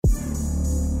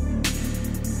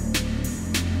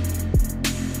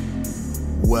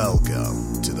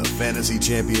Welcome to the Fantasy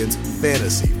Champions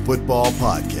Fantasy Football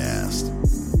Podcast.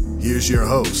 Here's your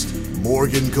host,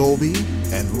 Morgan Colby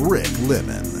and Rick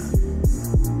Lemon.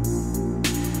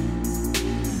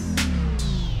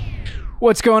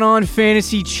 What's going on,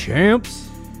 Fantasy Champs?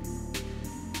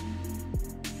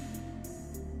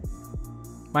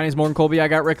 My name is Morgan Colby. I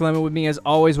got Rick Lemon with me as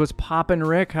always. What's poppin',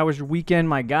 Rick? How was your weekend,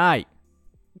 my guy?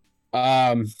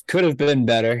 Could have been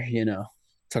better,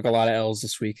 Took a lot of L's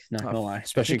this week, not gonna lie,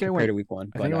 especially compared to week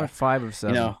one. I think I went 5 of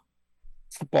 7.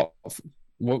 Football.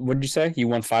 What did you say? You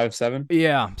won 5 of 7?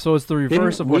 Yeah, so it's the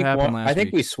reverse of what happened last week. I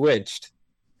think we switched.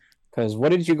 Because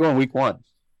what did you go in week 1?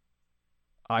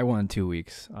 I won 2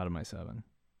 weeks out of my 7.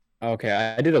 Okay,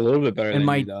 I did a little bit better than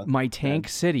you, though. My Tank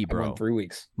City, bro. I won 3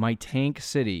 weeks. My Tank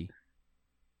City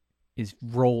is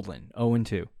rolling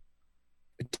 0-2.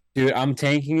 Dude, I'm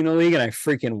tanking in the league and I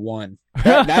freaking won.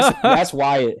 That's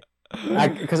why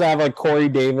because I have like Corey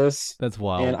Davis. That's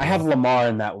wild. And I have Lamar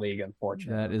in that league,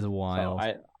 unfortunately. That is wild.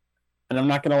 So I'm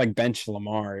not gonna bench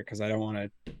Lamar because I don't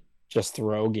want to just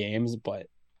throw games, but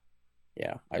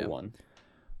I won.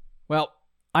 Well,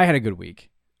 I had a good week.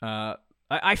 I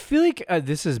feel like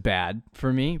this is bad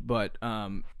for me, but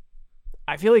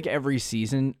I feel like every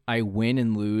season I win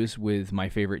and lose with my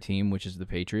favorite team, which is the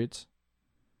Patriots.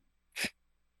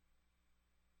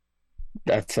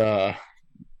 That's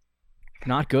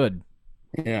not good.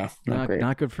 Yeah, not great.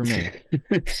 Not good for me.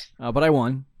 But I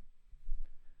won,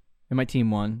 and my team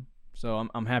won, so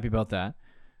I'm happy about that.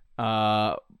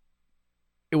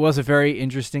 It was a very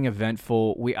interesting,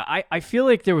 eventful week. I feel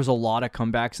like there was a lot of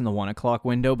comebacks in the 1 o'clock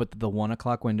window, but the 1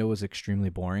 o'clock window was extremely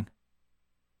boring.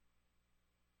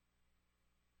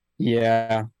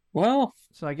 Yeah. Well,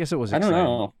 so I guess it was exciting. I don't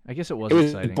know. I guess it was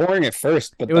exciting. It was boring at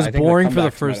first, but it was boring for the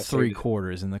first 3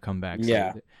 quarters, and the comebacks.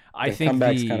 Yeah. I think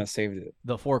comebacks kind of saved it.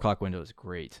 The 4 o'clock window is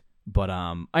great, but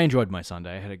I enjoyed my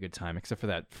Sunday. I had a good time, except for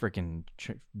that freaking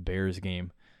Bears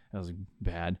game. That was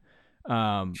bad.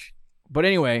 But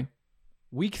anyway,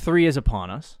 week 3 is upon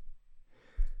us.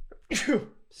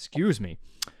 Excuse me.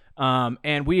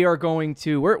 And we are going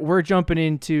to we're jumping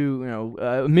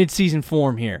into mid-season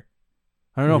form here.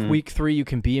 I don't know if week 3 you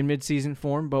can be in mid-season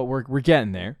form, but we're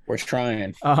getting there. We're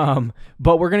trying.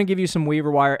 But we're going to give you some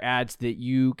waiver wire ads that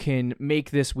you can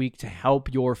make this week to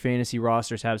help your fantasy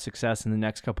rosters have success in the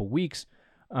next couple weeks.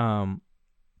 So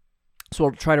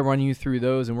I'll try to run you through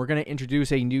those, and we're going to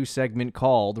introduce a new segment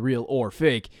called Real or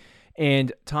Fake,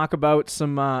 and talk about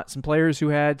some players who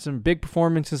had some big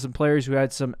performances, some players who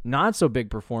had some not so big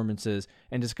performances,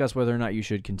 and discuss whether or not you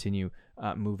should continue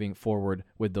moving forward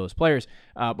with those players.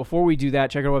 Before we do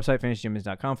that, check out our website,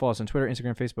 fantasychampions.com. Follow us on Twitter,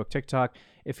 Instagram, Facebook, TikTok.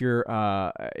 If you're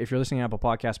listening to Apple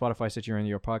Podcasts, Spotify, Stitcher, and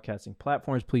your podcasting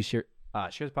platforms, please share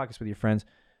the podcast with your friends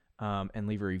and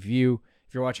leave a review.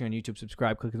 If you're watching on YouTube,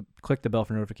 subscribe, click the bell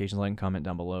for notifications, like and comment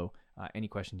down below any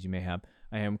questions you may have.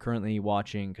 I am currently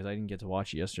watching, because I didn't get to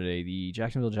watch it yesterday, the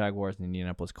Jacksonville Jaguars and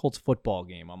Indianapolis Colts football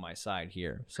game on my side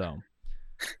here. So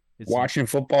watching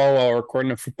football while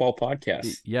recording a football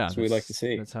podcast. Yeah, that's what we like to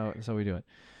see. That's how we do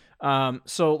it.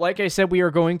 So like I said, we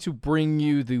are going to bring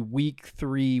you the week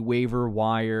 3 waiver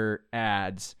wire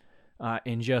ads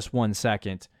in just 1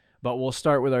 second, but we'll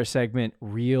start with our segment,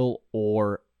 Real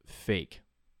or Fake.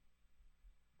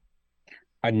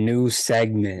 A new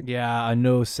segment. Yeah, a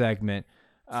new segment.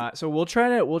 So we'll try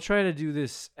to do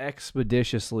this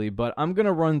expeditiously, but I'm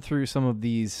gonna run through some of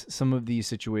these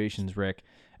situations, Rick,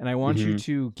 and I want you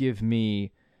to give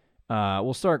me.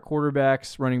 We'll start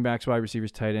quarterbacks, running backs, wide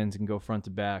receivers, tight ends, and go front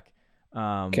to back.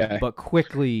 Okay. But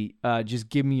quickly, just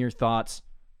give me your thoughts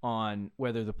on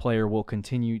whether the player will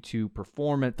continue to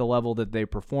perform at the level that they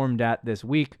performed at this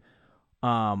week.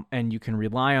 And you can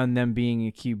rely on them being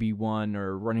a QB1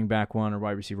 or running back 1 or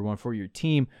wide receiver 1 for your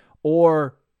team,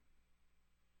 or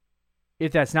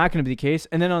if that's not going to be the case,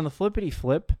 and then on the flippity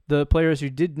flip, the players who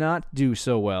did not do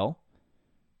so well,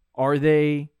 are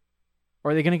they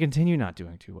going to continue not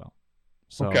doing too well?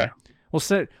 So okay.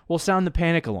 We'll sound the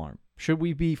panic alarm. Should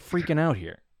we be freaking out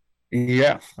here?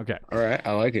 Yeah. Okay. All right.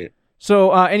 I like it.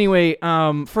 So anyway,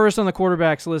 first on the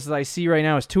quarterbacks list that I see right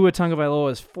now is Tua Tagovailoa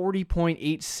has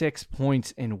 40.86 points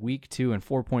in week 2 and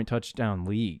 4-point touchdown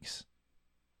leagues.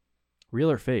 Real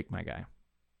or fake, my guy?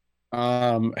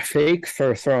 Fake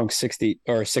for throwing 60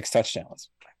 or 6 touchdowns.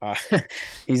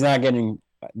 He's not getting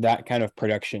that kind of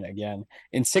production again.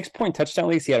 In 6-point touchdown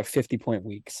leagues, he had a 50-point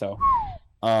week. So,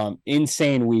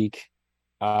 insane week.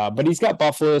 But he's got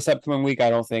Buffalo this upcoming week.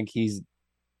 I don't think he's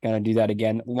going to do that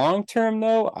again. Long term,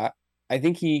 though, I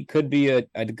think he could be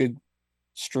a good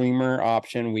streamer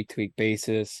option week-to-week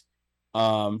basis.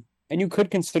 And you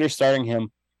could consider starting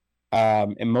him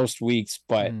in most weeks,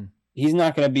 but he's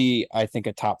not going to be, I think,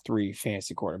 a top 3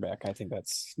 fantasy quarterback. I think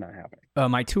that's not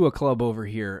happening. My Tua club over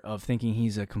here of thinking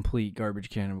he's a complete garbage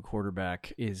can of a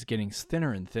quarterback is getting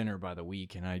thinner and thinner by the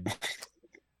week, and I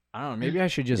don't know. Maybe I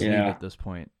should just leave at this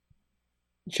point.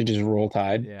 Should just roll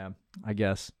Tide. Yeah, I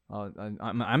guess.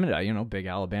 I'm a big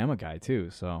Alabama guy too,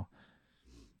 so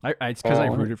it's because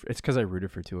I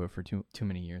rooted for Tua for too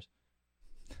many years.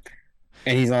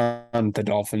 And he's on the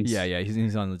Dolphins. Yeah,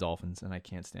 he's on the Dolphins, and I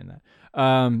can't stand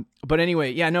that. But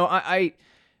anyway, yeah, no,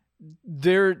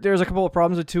 there's a couple of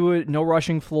problems with Tua. No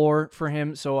rushing floor for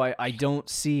him, so I don't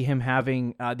see him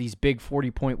having these big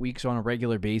 40-point weeks on a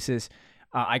regular basis.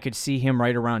 I could see him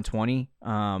right around 20.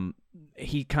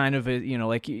 He kind of,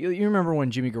 like you remember when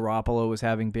Jimmy Garoppolo was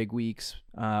having big weeks,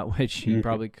 which he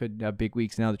probably could have big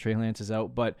weeks now that Trey Lance is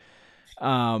out, but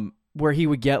where he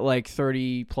would get like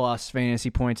 30 plus fantasy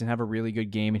points and have a really good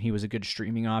game, and he was a good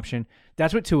streaming option.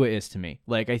 That's what Tua is to me.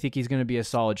 Like, I think he's going to be a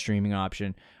solid streaming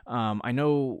option. I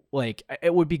know, like,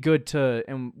 it would be good to,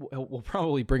 and we'll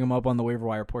probably bring him up on the waiver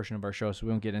wire portion of our show, so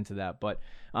we won't get into that, but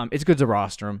it's good to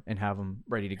roster him and have him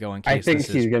ready to go in case. I think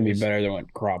he's going to be better than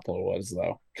what Garoppolo was,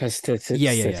 though, because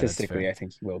statistically, I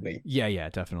think he will be. Yeah,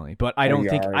 definitely. But I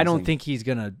don't think he's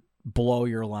going to blow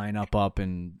your lineup up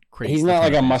and create. He's not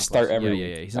like a must start every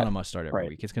week. Yeah. He's not a must start every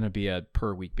week. It's going to be a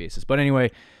per week basis. But anyway,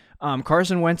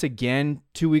 Carson Wentz again,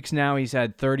 2 weeks now. He's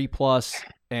had 30 plus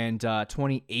and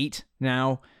 28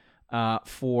 now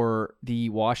for the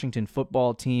Washington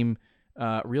football team.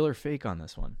 Real or fake on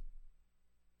this one?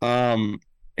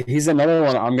 He's another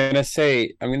one. I'm gonna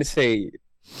say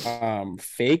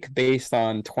fake based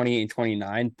on 28 and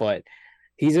 29, but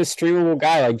he's a streamable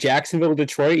guy. Like Jacksonville,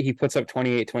 Detroit, he puts up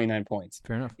 28, 29 points.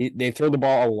 Fair enough. They throw the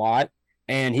ball a lot,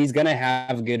 and he's going to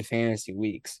have good fantasy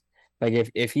weeks. Like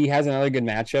if he has another good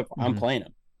matchup, I'm playing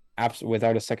him absolutely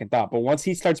without a second thought. But once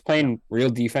he starts playing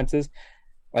real defenses,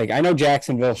 like I know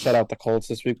Jacksonville shut out the Colts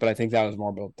this week, but I think that was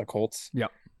more about the Colts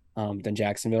than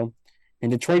Jacksonville.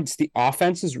 And Detroit's the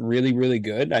offense is really, really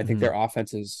good. I think their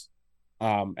offense is,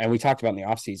 and we talked about in the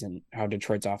offseason how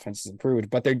Detroit's offense has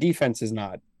improved, but their defense is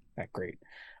not that great.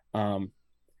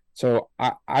 So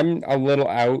I'm a little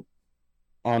out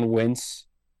on Wentz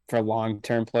for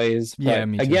long-term plays. But yeah,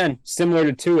 me too. Again, similar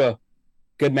to Tua,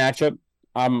 good matchup.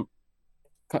 I'm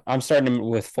starting him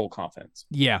with full confidence.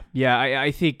 Yeah.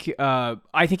 I think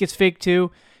it's fake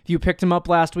too. If you picked him up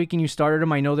last week and you started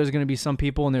him, I know there's going to be some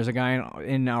people, and there's a guy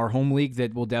in our home league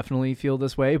that will definitely feel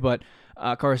this way. But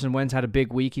Carson Wentz had a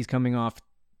big week. He's coming off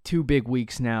 2 big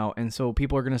weeks now, and so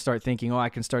people are going to start thinking, I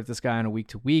can start this guy on a week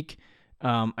to week.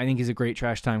 I think he's a great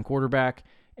trash time quarterback,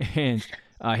 and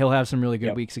he'll have some really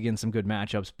good weeks against some good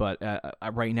matchups. But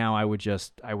right now, I would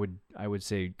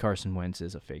say Carson Wentz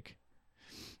is a fake.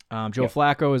 Joe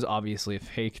Flacco is obviously a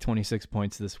fake, 26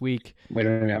 points this week. We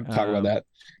don't even have to talk about that.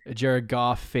 Jared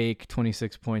Goff, fake,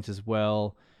 26 points as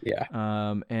well. Yeah.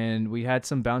 And we had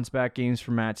some bounce back games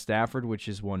for Matt Stafford, which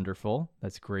is wonderful.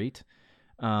 That's great.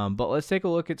 But let's take a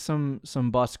look at some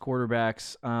bust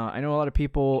quarterbacks. I know a lot of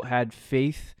people had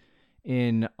faith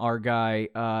in our guy,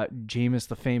 Jameis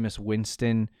the Famous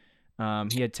Winston.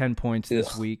 He had 10 points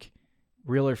this week.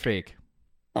 Real or fake?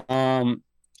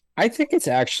 I think it's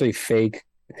actually fake,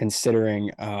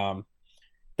 considering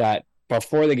that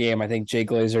before the game, I think Jay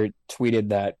Glazer tweeted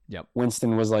that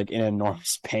Winston was like in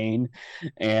enormous pain,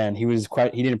 and he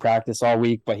didn't practice all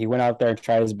week, but he went out there and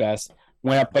tried his best.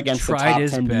 Went up against the top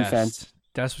 10 defense.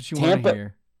 That's what you want to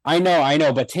hear. I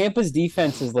know, but Tampa's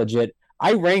defense is legit.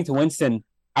 I ranked Winston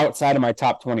outside of my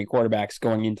top 20 quarterbacks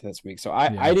going into this week. So I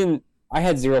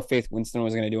had zero faith Winston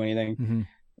was going to do anything.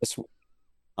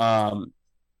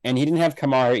 And he didn't have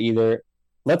Kamara either.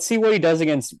 Let's see what he does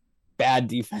against bad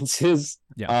defenses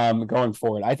going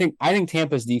forward. I think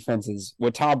Tampa's defense is,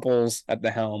 with Todd Bowles at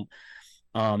the helm,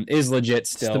 is legit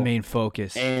still. It's the main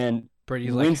focus. And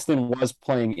Winston was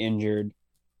playing injured.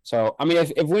 So, I mean,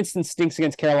 if Winston stinks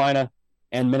against Carolina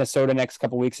and Minnesota next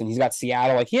couple weeks, and he's got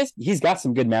Seattle, like he's got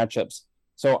some good matchups.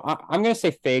 So I'm going to say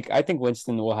fake. I think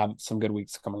Winston will have some good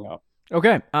weeks coming up.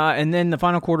 Okay. And then the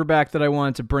final quarterback that I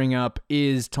wanted to bring up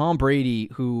is Tom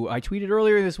Brady, who I tweeted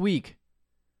earlier this week.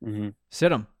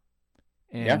 Sit him.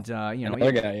 And,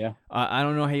 another guy, I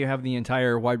don't know how you have the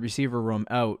entire wide receiver room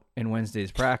out in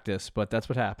Wednesday's practice, but that's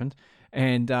what happened.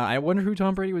 And I wonder who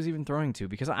Tom Brady was even throwing to,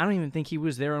 because I don't even think he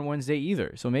was there on Wednesday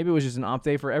either. So maybe it was just an off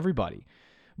day for everybody.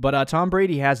 But Tom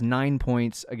Brady has 9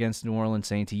 points against New Orleans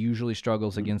Saints. He usually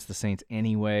struggles against the Saints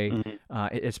anyway,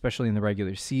 especially in the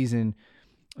regular season.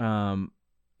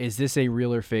 Is this a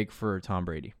real or fake for Tom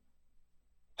Brady?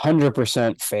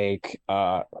 100% fake,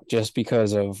 just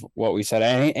because of what we said.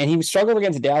 And he struggled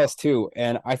against Dallas too.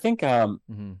 And I think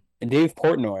Dave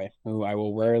Portnoy, who I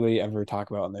will rarely ever talk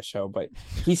about on this show, but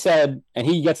he said, and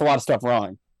he gets a lot of stuff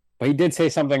wrong, but he did say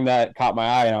something that caught my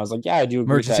eye, and I was like, yeah, I do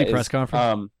agree with Emergency that. press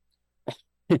conference.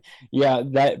 Yeah,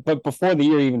 but before the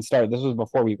year even started, this was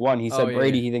before week one. He said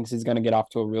Brady, Yeah. he thinks he's going to get off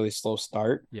to a really slow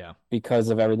start. Yeah. Because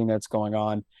of everything that's going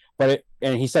on. And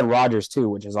he said Rodgers too,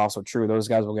 which is also true. Those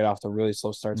guys will get off to really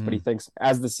slow starts, but he thinks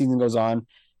as the season goes on,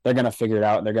 they're going to figure it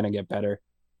out and they're going to get better.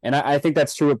 And I think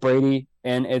that's true with Brady.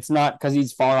 And it's not because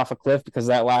he's fallen off a cliff, because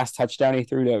that last touchdown he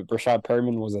threw to Rashad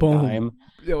Perriman was a dime.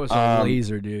 It was a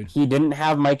laser, dude. He didn't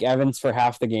have Mike Evans for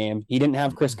half the game. He didn't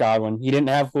have Chris Godwin. He didn't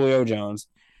have Julio Jones.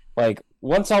 Like,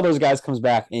 once all those guys comes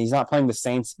back and he's not playing the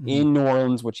Saints in New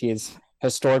Orleans, which he has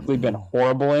historically been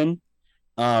horrible in,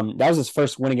 that was his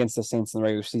first win against the Saints in the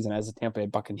regular season as a Tampa Bay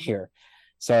Buccaneer.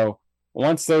 So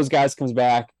once those guys comes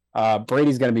back,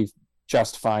 Brady's going to be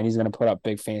just fine. He's going to put up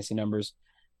big fantasy numbers.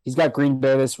 He's got Green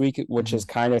Bay this week, which is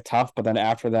kind of tough, but then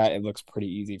after that, it looks pretty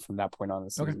easy from that point on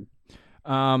the season.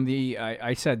 Okay.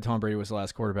 I said Tom Brady was the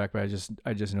last quarterback, but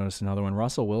I just noticed another one.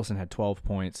 Russell Wilson had 12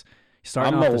 points.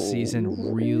 Starting off the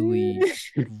season really,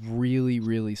 really,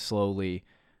 really slowly.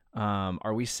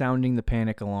 Are we sounding the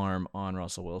panic alarm on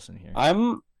Russell Wilson here?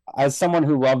 As someone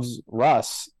who loves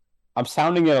Russ, I'm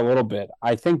sounding it a little bit.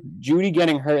 I think Judy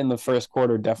getting hurt in the first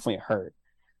quarter definitely hurt.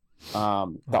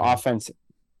 The offense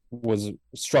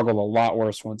struggled a lot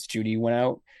worse once Judy went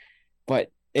out,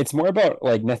 but it's more about,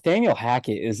 like, Nathaniel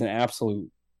Hackett is an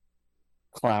absolute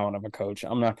clown of a coach.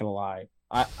 I'm not gonna lie.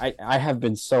 I have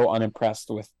been so unimpressed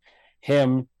with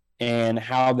him and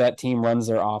how that team runs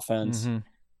their offense.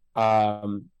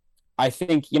 I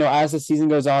think, as the season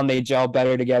goes on, they gel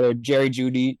better together. Jerry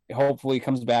Jeudy hopefully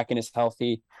comes back and is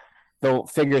healthy. They'll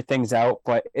figure things out,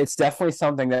 but it's definitely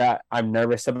something that I'm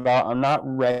nervous about. I'm not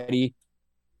ready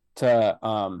to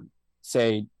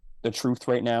say the truth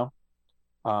right now,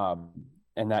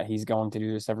 and that he's going to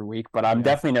do this every week, but I'm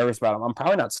definitely nervous about him. I'm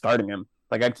probably not starting him.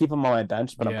 Like, I'd keep him on my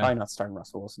bench, but I'm probably not starting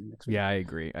Russell Wilson next week. Yeah, I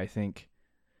agree. I think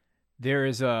I'm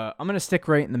going to stick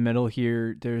right in the middle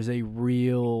here. There's a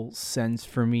real sense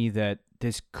for me that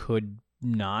this could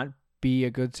not be a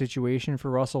good situation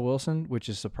for Russell Wilson, which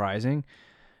is surprising.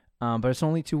 But it's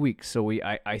only 2 weeks, so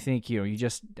I think you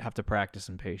just have to practice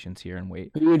some patience here and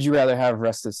wait. Who would you rather have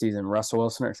rest of the season, Russell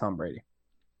Wilson or Tom Brady?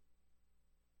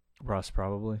 Russ,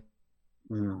 probably.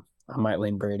 I might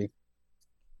lean Brady.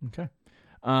 Okay.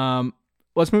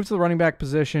 Let's move to the running back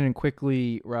position and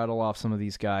quickly rattle off some of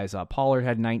these guys. Pollard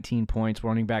had 19 points,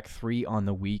 running back 3 on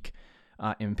the week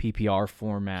in PPR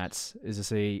formats.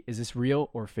 Is this real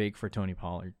or fake for Tony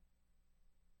Pollard?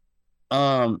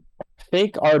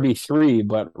 Fake RB3,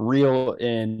 but real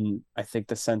in, I think,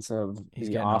 the sense of he's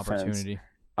the getting offense. Opportunity.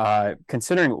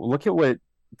 Considering, look at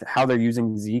how they're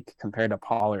using Zeke compared to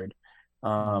Pollard.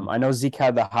 I know Zeke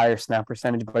had the higher snap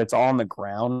percentage, but it's all on the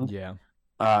ground. Yeah.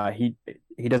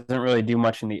 He doesn't really do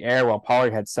much in the air, while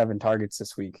Pollard had 7 targets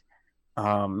this week.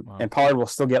 And Pollard will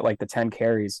still get like the 10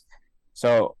 carries.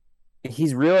 So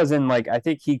he's real as in, like, I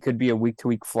think he could be a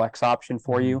week-to-week flex option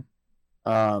for you.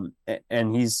 And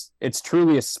it's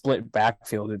truly a split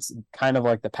backfield. It's kind of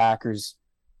like the Packers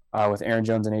with Aaron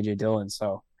Jones and AJ Dillon.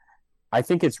 So I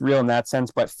think it's real in that sense,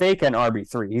 but fake and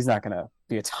RB3. He's not going to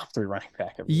be a top 3 running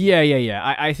back.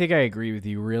 Yeah. I think I agree with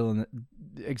you. Real in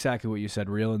exactly what you said.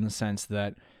 Real in the sense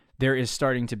that there is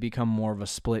starting to become more of a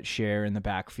split share in the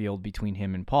backfield between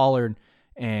him and Pollard,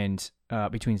 and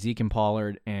between Zeke and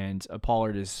Pollard, and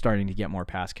Pollard is starting to get more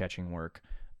pass catching work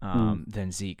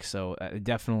than Zeke. So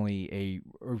definitely a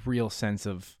real sense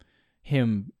of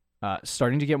him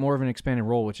starting to get more of an expanded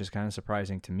role, which is kind of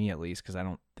surprising to me, at least, because I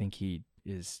don't think he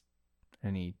is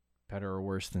any better or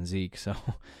worse than Zeke. So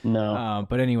no.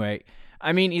 But anyway,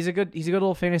 I mean, he's a good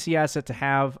little fantasy asset to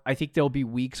have. I think there'll be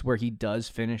weeks where he does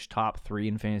finish top 3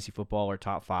 in fantasy football or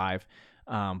top 5.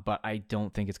 But I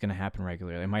don't think it's going to happen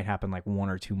regularly. It might happen like 1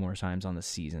 or 2 more times on the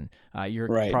season.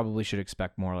 Probably should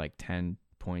expect more like 10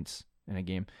 points in a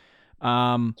game.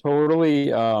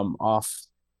 Totally off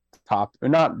top, or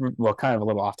not, well, kind of a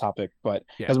little off topic, but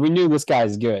because we knew this guy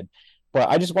is good. But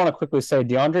I just want to quickly say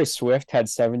DeAndre Swift had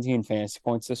 17 fantasy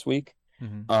points this week,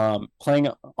 playing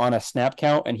on a snap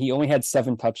count, and he only had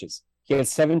 7 touches. He had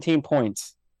 17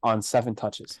 points on 7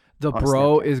 touches. The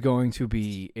bro is going to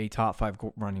be a top 5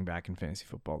 running back in fantasy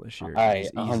football this year.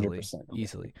 100%.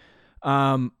 Easily.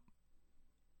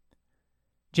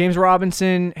 James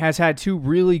Robinson has had 2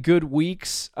 really good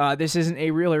weeks. This isn't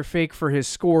a real or fake for his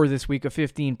score this week of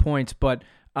 15 points, but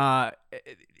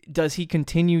does he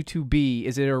continue to be?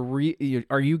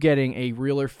 Are you getting a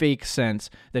real or fake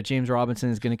sense that James Robinson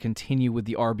is going to continue with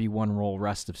the RB1 role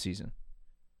rest of season?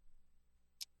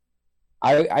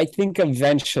 I think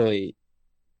eventually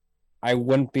I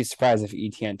wouldn't be surprised if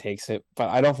ETN takes it, but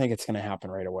I don't think it's going to happen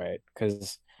right away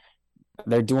because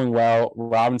they're doing well.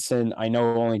 Robinson, I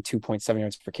know only 2.7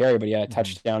 yards per carry, but he had a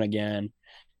touchdown again.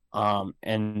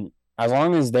 And as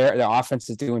long as the offense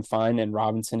is doing fine and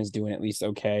Robinson is doing at least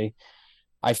okay,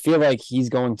 I feel like he's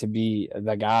going to be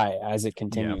the guy as it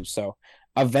continues. So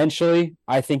eventually,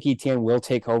 I think ETN will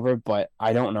take over, but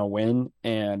I don't know when,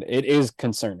 and it is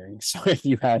concerning. So if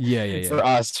you had for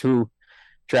us who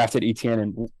drafted ETN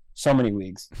in so many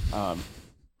leagues,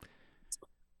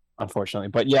 unfortunately.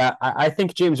 But yeah, I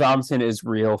think James Robinson is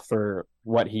real for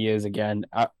what he is. Again,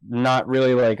 not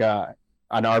really like an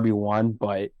RB1,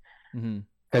 but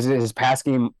because his pass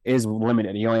game is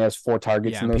limited. He only has 4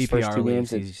 targets in those PPR first 2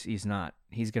 games. He's not.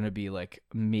 He's going to be like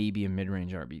maybe a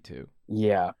mid-range RB2.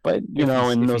 Yeah, but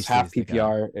in those half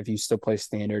PPR, if you still play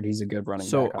standard, he's a good running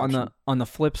back option. So on the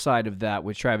flip side of that,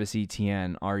 with Travis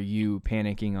Etienne, are you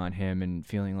panicking on him and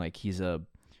feeling like he's a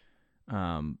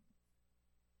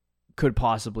could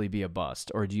possibly be a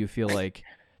bust, or do you feel like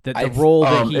that the role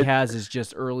that he has is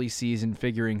just early season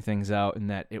figuring things out and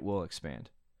that it will expand?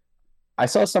 I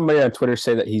saw somebody on Twitter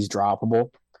say that he's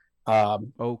droppable.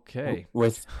 Okay.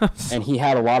 And he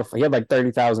had he had like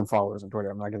 30,000 followers on Twitter.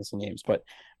 I'm not going to say names, but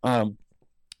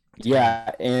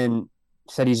yeah, and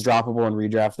said he's droppable in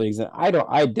redraft leagues. And I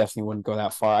definitely wouldn't go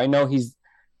that far. I know he's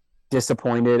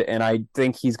disappointed, and I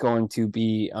think he's going to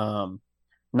be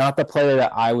not the player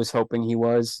that I was hoping he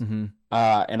was.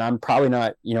 And I'm probably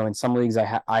not, in some leagues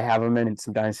I have him in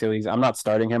some dynasty leagues. I'm not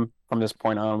starting him from this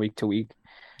point on week to week.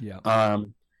 Yeah.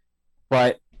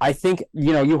 But I think,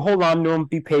 you hold on to him,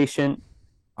 be patient.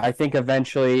 I think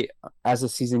eventually, as the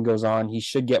season goes on, he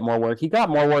should get more work. He got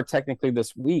more work technically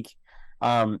this week.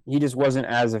 He just wasn't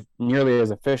nearly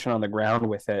as efficient on the ground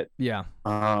with it. Yeah.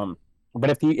 But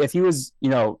if he was,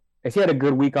 if he had a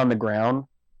good week on the ground,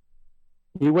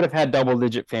 he would have had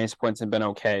double-digit fantasy points and been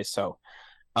okay. So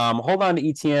hold on to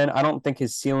ETN. I don't think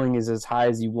his ceiling is as high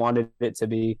as you wanted it to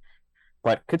be,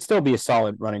 but could still be a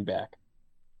solid running back.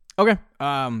 Okay.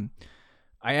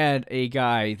 I had a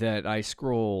guy that I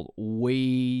scrolled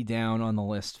way down on the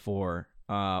list for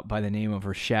by the name of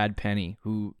Rashad Penny,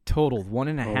 who totaled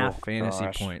 1.5 fantasy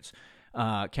points.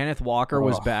 Kenneth Walker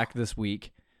was back this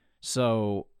week,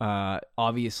 so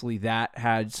obviously that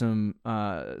had some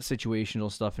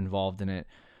situational stuff involved in it.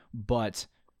 But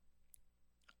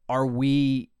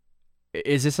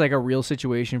is this like a real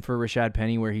situation for Rashad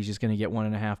Penny where he's just going to get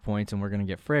 1.5 points and we're going to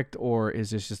get fricked, or is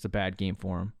this just a bad game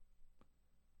for him?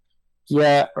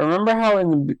 Yeah, remember how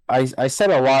I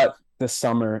said a lot this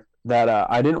summer that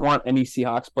I didn't want any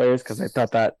Seahawks players because I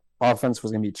thought that offense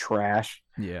was going to be trash.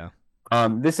 Yeah.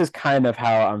 This is kind of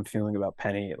how I'm feeling about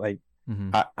Penny. Like,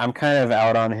 I'm kind of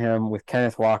out on him with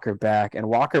Kenneth Walker back, and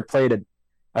Walker played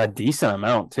a decent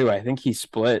amount too. I think he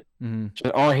split.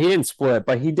 Oh, he didn't split,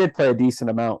 but he did play a decent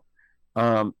amount.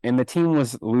 And the team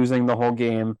was losing the whole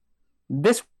game.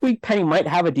 This week, Penny might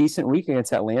have a decent week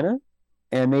against Atlanta.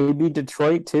 And maybe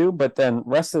Detroit too, but then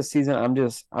rest of the season,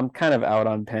 I'm kind of out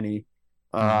on Penny,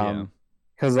 because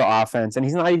of the offense, and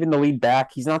he's not even the lead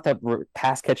back. He's not that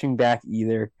pass catching back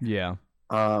either. Yeah.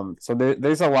 So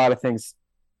there's a lot of things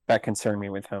that concern me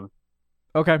with him.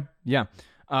 Okay. Yeah.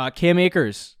 Cam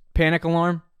Akers, panic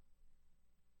alarm.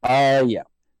 Yeah.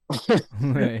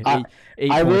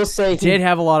 I will say he did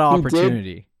have a lot of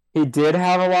opportunity. He did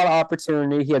have a lot of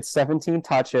opportunity. He had 17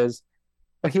 touches,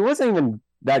 but he wasn't even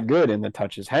that good in the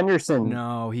touches. Henderson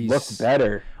looked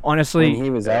better. Honestly, when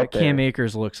he was out there. Cam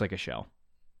Akers looks like a shell.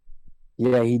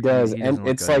 Yeah, he does. And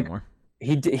it's like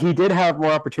he did have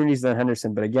more opportunities than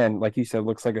Henderson, but again, like you said,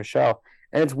 looks like a shell.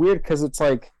 And it's weird because it's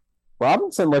like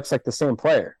Robinson looks like the same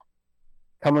player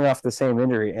coming off the same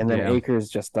injury, and then Akers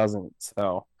just doesn't.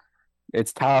 So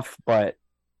it's tough, but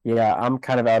yeah, I'm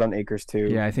kind of out on Akers too.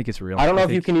 Yeah, I think it's real. I don't know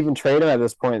if you can even trade him at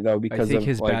this point though, because I think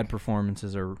his bad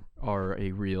performances are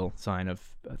a real sign of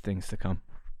things to come.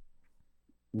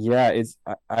 Yeah,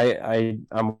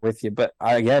 I'm with you, but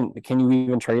again, can you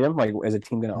even trade him? Like, is a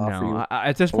team going to offer you?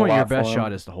 At this point, your best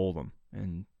shot is to hold him,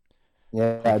 and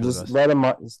just let him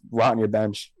rot on your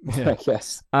bench. I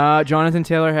guess. Jonathan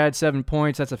Taylor had 7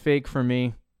 points. That's a fake for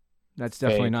me. That's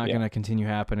definitely not going to continue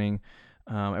happening.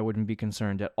 I wouldn't be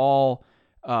concerned at all.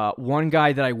 One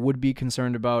guy that I would be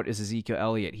concerned about is Ezekiel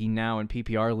Elliott. He now in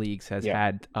PPR leagues has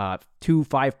had 2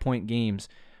 5-point games.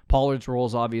 Pollard's role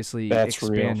is obviously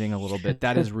expanding a little bit.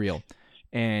 That is real.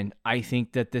 And I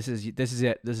think that this is it. This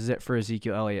is it for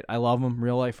Ezekiel Elliott. I love him.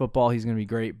 Real life football, he's going to be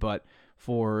great. But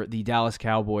for the Dallas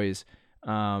Cowboys,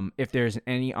 if there's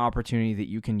any opportunity that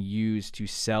you can use to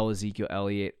sell Ezekiel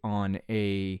Elliott on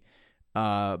a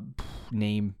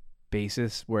name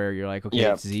basis where you're like,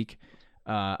 okay, it's Zeke,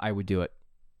 I would do it.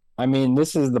 I mean,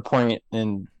 this is the point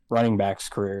in running backs'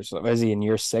 careers. Is he in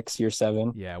year 6, year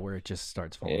 7? Yeah, where it just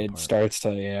starts falling It apart. starts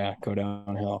to go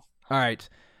downhill. All right.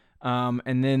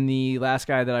 And then the last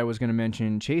guy that I was going to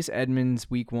mention, Chase Edmonds,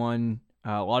 week 1.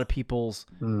 A lot of people's,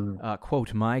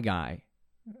 quote, my guy,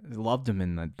 loved him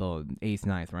in the 8th,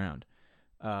 9th round.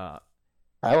 I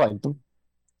liked him.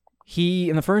 He,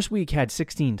 in the first week, had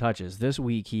 16 touches. This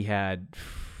week, he had,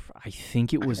 I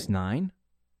think it was 9.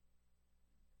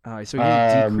 So he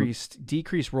had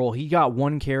decreased role. He got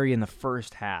 1 carry in the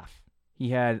first half. He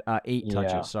had 8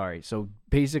 touches, sorry. So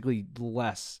basically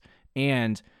less.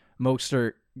 And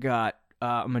Mostert got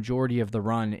a majority of the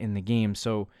run in the game.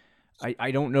 So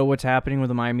I don't know what's happening with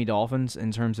the Miami Dolphins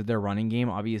in terms of their running game.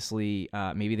 Obviously,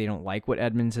 maybe they don't like what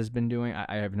Edmonds has been doing.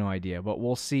 I have no idea, but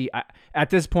we'll see.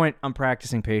 At this point, I'm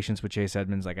practicing patience with Chase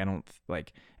Edmonds. Like, I don't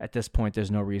like at this point.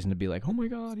 There's no reason to be like, oh my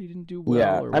god, he didn't do well.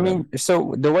 Yeah, I mean,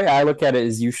 so the way I look at it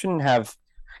is, you shouldn't have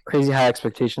crazy high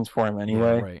expectations for him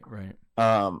anyway. Yeah,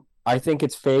 right. I think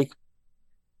it's fake,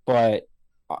 but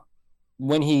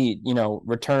when he,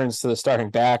 returns to the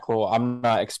starting back role, I'm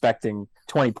not expecting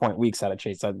 20-point weeks out of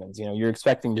Chase Edmonds. You're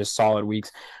expecting just solid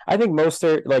weeks. I think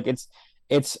Mostert, like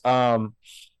it's going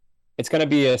to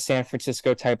be a San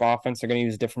Francisco type offense. They're going to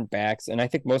use different backs, and I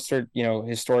think Mostert,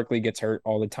 historically gets hurt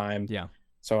all the time. Yeah.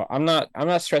 So I'm not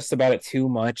stressed about it too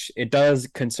much. It does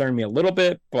concern me a little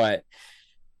bit, but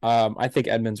I think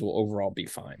Edmonds will overall be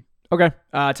fine. Okay.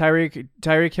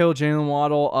 Tyreek Hill, Jalen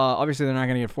Waddle. Obviously, they're not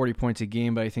going to get 40 points a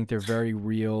game, but I think they're very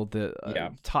real.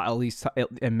 At least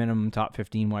at minimum top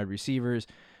 15 wide receivers.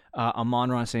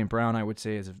 Amon-Ra St. Brown, I would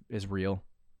say, is real.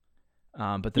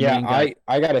 But the main guy,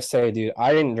 I gotta say, dude,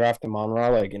 I didn't draft Amon-Ra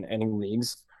like in any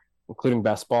leagues, including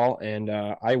best ball, and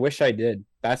I wish I did.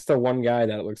 That's the one guy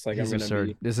that looks like he's I'm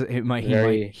going to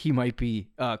be. He might be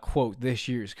quote this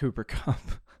year's Cooper Kupp.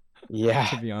 Yeah.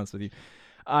 To be honest with you.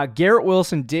 Garrett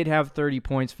Wilson did have 30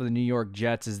 points for the New York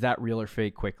Jets. Is that real or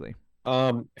fake? Quickly.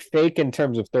 Fake in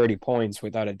terms of 30 points,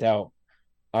 without a doubt.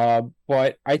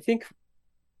 But I think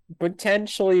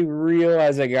potentially real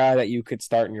as a guy that you could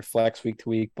start in your flex week to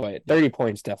week. But 30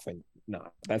 points, definitely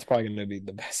not. That's probably going to be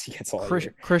the best he gets all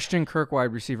year. Christian Kirk,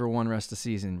 wide receiver 1, rest of the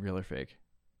season. Real or fake?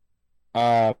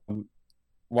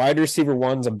 Wide receiver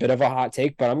 1's a bit of a hot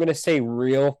take, but I'm going to say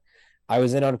real. I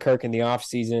was in on Kirk in the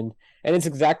offseason, and it's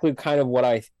exactly kind of what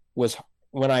I was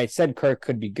when I said Kirk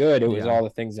could be good. It was all the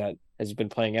things that has been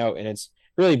playing out, and it's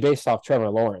really based off Trevor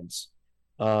Lawrence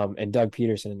and Doug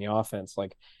Peterson in the offense.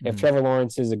 Like, if Trevor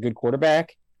Lawrence is a good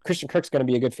quarterback, Christian Kirk's going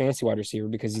to be a good fantasy wide receiver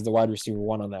because he's the wide receiver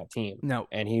 1 on that team. No.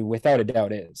 And he, without a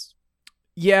doubt, is.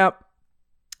 Yeah.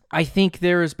 I think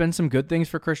there has been some good things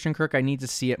for Christian Kirk. I need to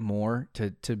see it more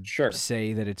to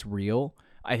say that it's real.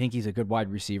 I think he's a good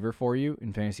wide receiver for you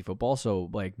in fantasy football. So,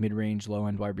 like, mid-range,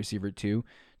 low-end wide receiver 2.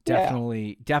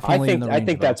 Definitely. I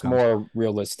think that's more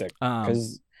realistic.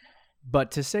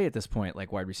 But to say at this point,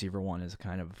 like, wide receiver 1 is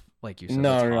kind of, like you said.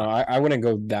 No. I wouldn't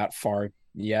go that far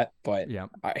yet, but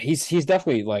he's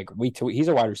definitely, like, he's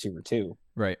a wide receiver 2.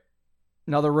 Right.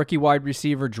 Another rookie wide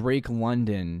receiver, Drake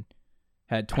London,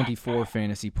 had 24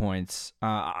 fantasy points.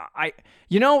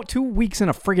 2 weeks in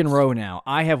a friggin' row now,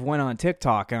 I have went on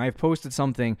TikTok and I've posted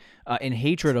something in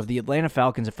hatred of the Atlanta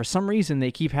Falcons. And for some reason,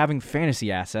 they keep having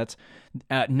fantasy assets,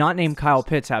 not named Kyle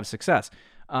Pitts, have success.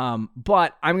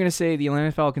 But I'm going to say the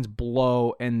Atlanta Falcons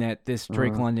blow, and that this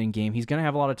Drake London game, he's going to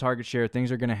have a lot of target share.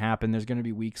 Things are going to happen. There's going to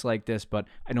be weeks like this, but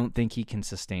I don't think he can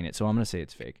sustain it. So I'm going to say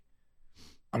it's fake.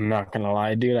 I'm not going to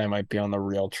lie, dude. I might be on the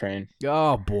real train.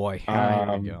 Oh, boy.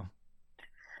 Here we go.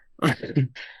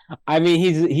 I mean,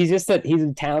 he's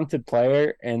a talented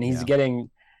player, and he's getting.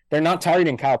 They're not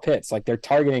targeting Kyle Pitts, like they're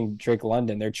targeting Drake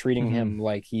London. They're treating him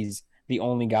like he's the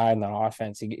only guy in the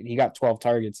offense. He got 12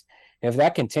 targets. If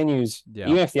that continues,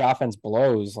 even if the offense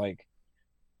blows, like,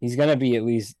 he's gonna be at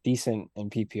least decent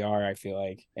in PPR, I feel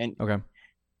like. And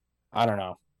I don't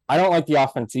know. I don't like the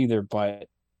offense either, but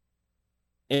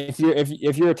if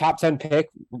you're a top 10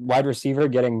 pick wide receiver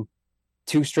getting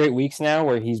 2 straight weeks now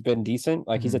where he's been decent,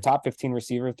 like he's a top 15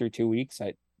 receiver through 2 weeks,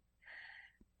 I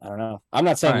don't know. I'm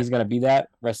not saying he's going to be that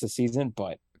rest of the season,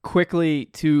 but quickly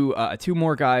two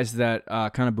more guys that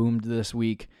kind of boomed this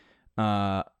week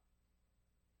that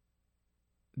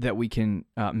we can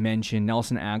mention.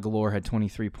 Nelson Aguilar had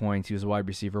 23 points. He was a wide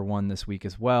receiver 1 this week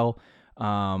as well.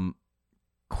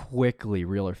 Quickly,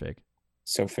 real or fake?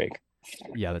 So fake.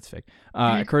 Yeah, that's fake.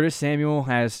 Curtis Samuel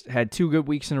has had 2 good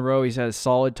weeks in a row. He's had a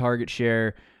solid target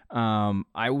share.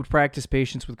 I would practice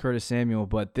patience with Curtis Samuel,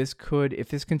 but if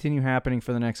this continue happening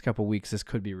for the next couple of weeks, this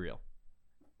could be real.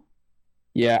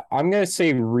 Yeah, I'm going to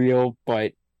say real,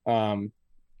 but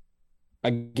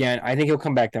again, I think he'll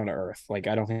come back down to earth. Like,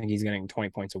 I don't think he's getting 20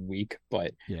 points a week,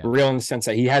 but Yeah. real in the sense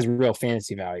that he has real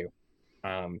fantasy value.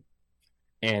 And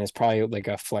it's probably like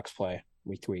a flex play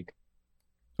week to week.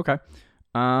 Okay.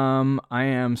 I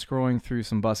am scrolling through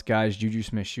some bust guys. Juju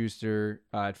Smith-Schuster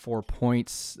at 4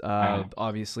 points.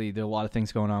 Obviously, there are a lot of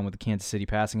things going on with the Kansas City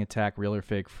passing attack. Real or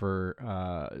fake for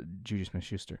Juju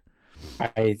Smith-Schuster?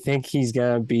 I think he's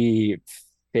going to be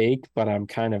fake, but I'm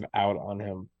kind of out on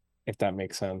him, if that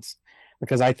makes sense.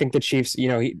 Because I think the Chiefs,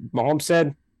 Mahomes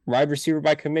said wide receiver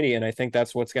by committee, and I think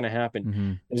that's what's going to happen.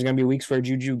 Mm-hmm. There's going to be weeks where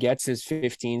Juju gets his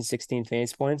 15, 16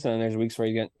 fantasy points, and then there's weeks where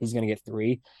he's going to get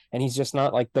 3, and he's just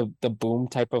not like the boom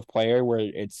type of player where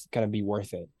it's going to be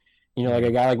worth it. Like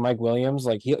a guy like Mike Williams,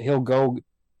 like he'll go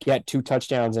get 2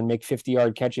 touchdowns and make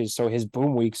 50-yard catches, so his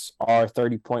boom weeks are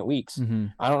 30-point weeks. Mm-hmm.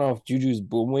 I don't know if Juju's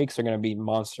boom weeks are going to be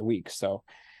monster weeks, so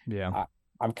yeah.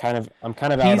 I'm kind of out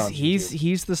on Juju.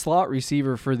 He's the slot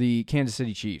receiver for the Kansas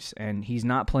City Chiefs, and he's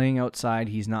not playing outside.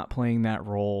 He's not playing that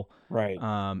role. Right.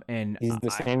 And he's the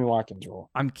Sammy Watkins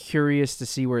role. I'm curious to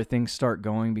see where things start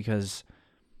going because,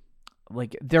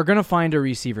 like, they're gonna find a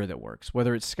receiver that works.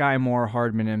 Whether it's Sky Moore,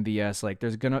 Hardman, MVS, like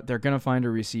they're gonna find a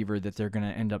receiver that they're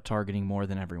gonna end up targeting more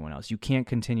than everyone else. You can't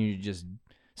continue to just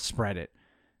spread it.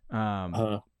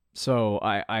 So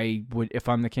I would, if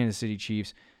I'm the Kansas City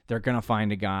Chiefs, they're gonna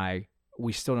find a guy.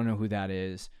 We still don't know who that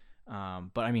is.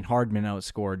 But I mean, Hardman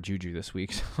outscored Juju this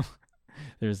week. So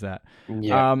there's that.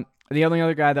 Yeah. The only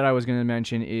other guy that I was going to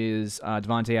mention is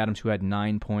Devontae Adams, who had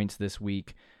 9 points this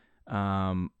week.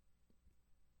 I'm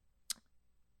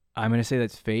going to say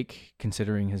that's fake,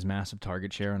 considering his massive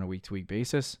target share on a week-to-week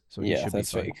basis. So he should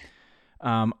that's be fine. fake.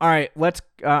 All right,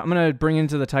 I'm going to bring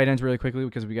into the tight ends really quickly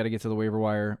because we got to get to the waiver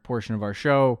wire portion of our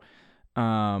show.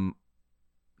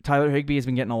 Tyler Higbee has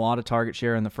been getting a lot of target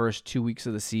share in the first 2 weeks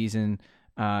of the season.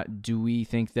 Do we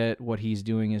think that what he's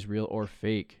doing is real or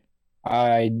fake?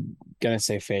 I'm going to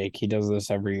say fake. He does this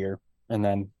every year. And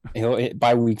then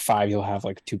by week 5, he'll have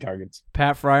like 2 targets.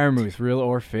 Pat Freiermuth, real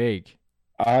or fake?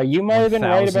 You might have been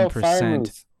right about 1000%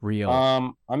 Freiermuth. Real.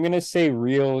 I'm going to say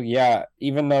real. Yeah.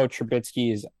 Even though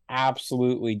Trubisky is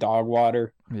absolutely dog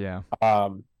water. Yeah.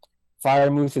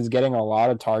 Freiermuth is getting a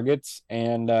lot of targets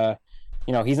and,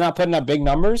 he's not putting up big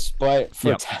numbers, but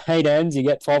for tight ends, you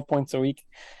get 12 points a week.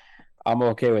 I'm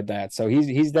okay with that. So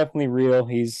he's definitely real.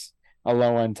 He's a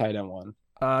low-end tight end one.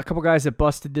 A couple guys that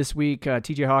busted this week.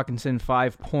 TJ Hawkinson,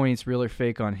 5 points. Real or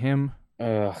fake on him?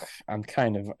 I'm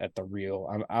kind of at the real.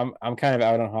 I'm kind of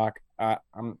out on Hawk.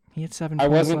 He had 7 I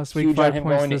points wasn't last week. huge 5 on him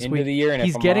points going this into week. the year. And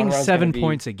he's if getting Amon-Ra's 7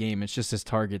 points a game. It's just his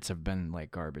targets have been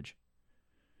like garbage.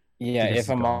 Yeah, if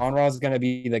Amon-Ra is going to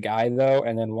be the guy though,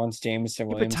 and then once Jameson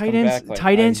Williams comes back, like,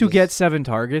 tight ends who get 7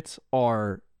 targets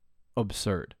are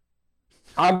absurd.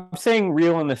 I'm saying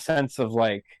real in the sense of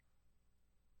like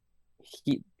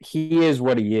he is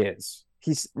what he is.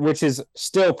 Which is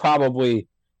still probably,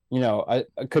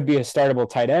 could be a startable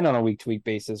tight end on a week-to-week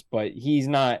basis, but he's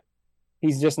not.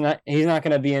 He's not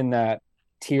going to be in that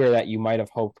tier that you might have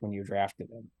hoped when you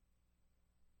drafted him.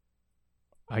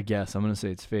 I guess I'm going to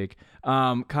say it's fake.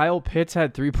 Kyle Pitts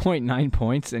had 3.9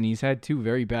 points, and he's had 2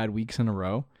 very bad weeks in a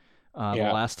row. The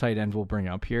last tight end we'll bring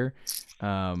up here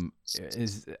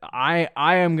is I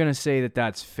am going to say that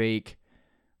that's fake,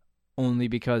 only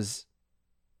because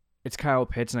it's Kyle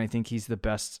Pitts, and I think he's the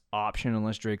best option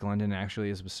unless Drake London actually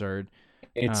is absurd.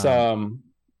 It's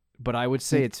but I would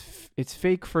say it's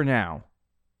fake for now.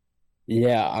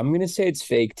 Yeah, I'm going to say it's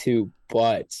fake too.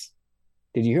 But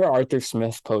did you hear Arthur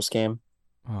Smith post game?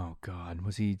 Oh God,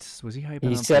 was he hyping?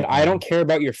 He said, "I don't care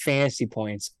about your fantasy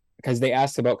points," because they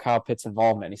asked about Kyle Pitts'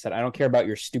 involvement. He said, "I don't care about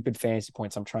your stupid fantasy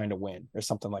points. I'm trying to win," or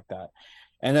something like that.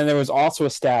 And then there was also a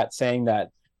stat saying that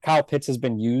Kyle Pitts has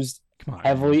been used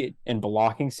heavily in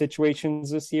blocking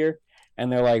situations this year,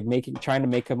 and they're like trying to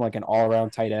make him like an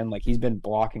all-around tight end. Like he's been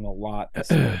blocking a lot this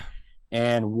year,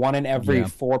 and 1 in every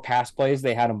 4 pass plays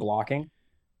they had him blocking,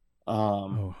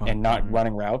 and not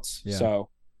running routes. Yeah. So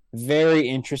very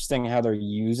interesting how they're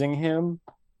using him.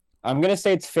 I'm gonna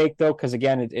say it's fake though, because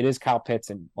again, it is Kyle Pitts,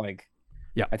 and like,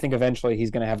 I think eventually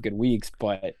he's gonna have good weeks,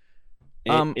 but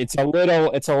it's a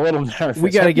little nervous. We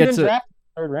got to get to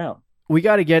 3rd round. We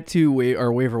got to get to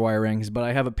our waiver wire rankings, but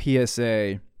I have a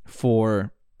PSA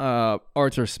for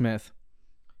Arthur Smith.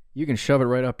 You can shove it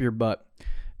right up your butt.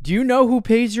 Do you know who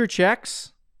pays your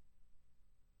checks?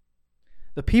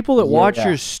 The people that watch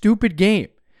your stupid game.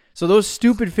 So those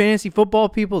stupid fantasy football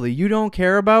people that you don't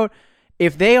care about,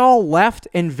 if they all left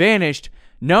and vanished,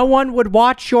 no one would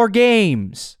watch your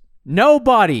games.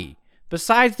 Nobody.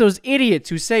 Besides those idiots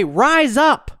who say, "Rise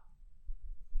up."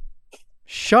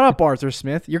 Shut up, Arthur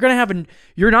Smith. You're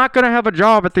not going to have a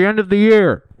job at the end of the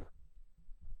year.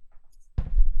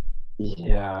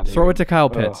 Yeah, Throw it dude. to Kyle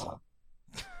Pitts. Ugh.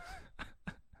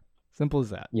 Simple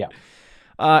as that. Yeah.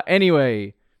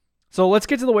 Anyway, so let's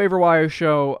get to the waiver wire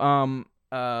show.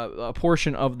 A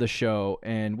portion of the show,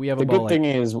 and we have The about good thing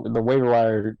is the waiver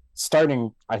wire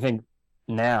starting, I think,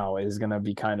 now is going to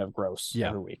be kind of gross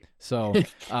every week. So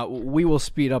we will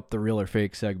speed up the real or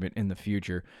fake segment in the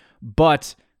future.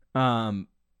 But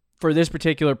for this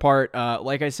particular part,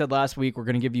 like I said last week, we're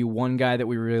going to give you one guy that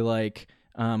we really like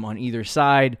on either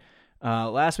side.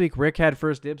 Last week, Rick had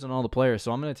first dibs on all the players,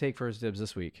 so I'm going to take first dibs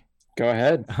this week. Go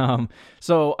ahead.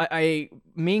 So I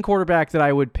main quarterback that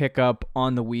I would pick up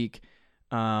on the week.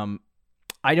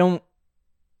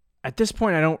 At this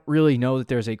point, I don't really know that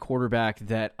there's a quarterback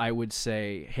that I would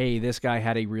say, hey, this guy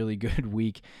had a really good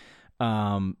week.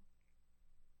 Hold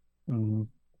on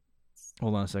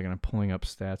a second. I'm pulling up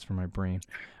stats for my brain.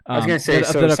 I was going to say,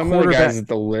 so some of the guys at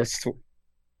the list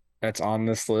that's on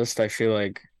this list, I feel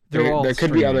like there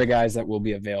could be other guys that will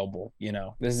be available.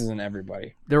 This isn't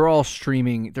everybody. They're all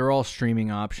streaming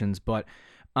options, but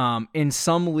in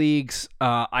some leagues,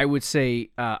 I would say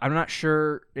I'm not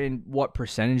sure in what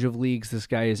percentage of leagues this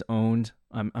guy is owned.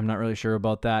 I'm not really sure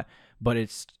about that, but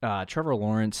it's Trevor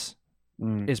Lawrence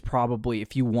is probably,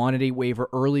 if you wanted a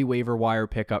early waiver wire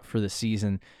pickup for the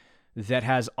season that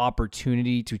has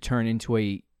opportunity to turn into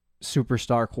a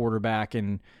superstar quarterback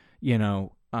and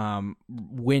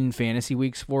win fantasy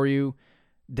weeks for you,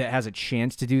 that has a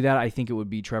chance to do that, I think it would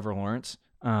be Trevor Lawrence.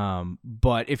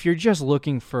 But if you're just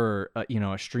looking for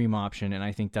a stream option, and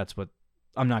I think that's what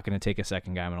I'm not going to take a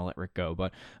second guy, I'm going to let Rick go,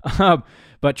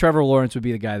 but Trevor Lawrence would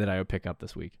be the guy that I would pick up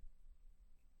this week.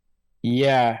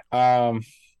 Yeah,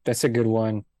 that's a good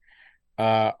one.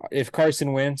 If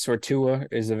Carson Wentz or Tua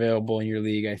is available in your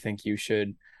league, I think you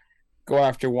should go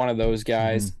after one of those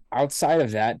guys. Outside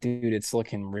of that, dude, it's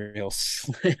looking real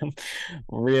slim,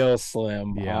 real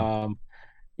slim.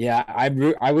 Yeah.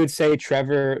 I would say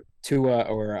Trevor, Tua,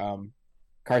 or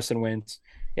Carson Wentz.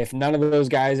 If none of those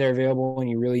guys are available and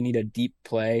you really need a deep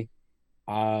play,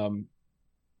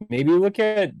 maybe look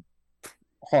at.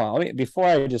 Hold on, before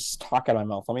I just talk out of my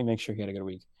mouth, let me make sure he had a good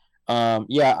week.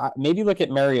 Maybe look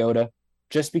at Mariota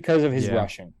just because of his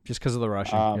rushing. Just because of the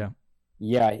rushing.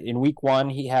 In week 1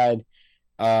 he had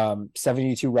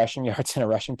 72 rushing yards and a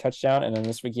rushing touchdown, and then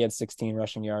this week he had 16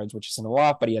 rushing yards, which isn't a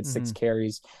lot, but he had 6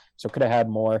 carries, so could have had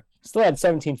more. Still had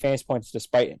 17 fantasy points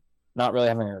despite not really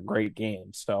having a great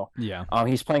game. So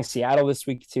he's playing Seattle this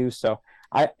week too. So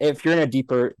if you're in a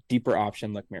deeper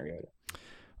option, look Mariota.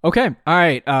 Okay, all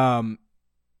right.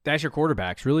 That's your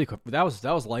quarterbacks. Really, that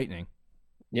was lightning.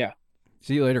 Yeah.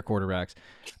 See you later, quarterbacks.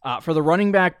 For the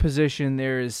running back position,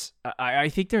 I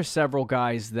think there's several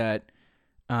guys that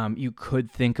you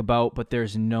could think about, but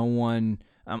there's no one.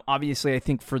 Obviously, I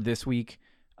think for this week,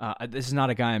 this is not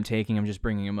a guy I'm taking. I'm just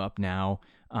bringing him up now.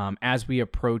 As we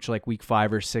approach like week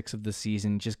 5 or 6 of the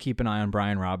season, just keep an eye on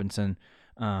Brian Robinson.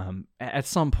 At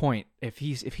some point, if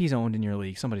he's owned in your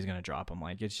league, somebody's going to drop him.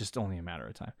 Like, it's just only a matter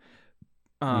of time.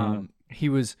 I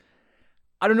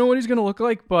don't know what he's going to look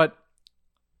like, but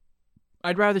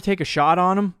I'd rather take a shot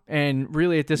on him. And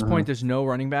really, at this point, there's no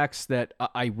running backs that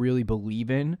I really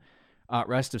believe in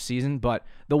rest of season. But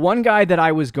the one guy that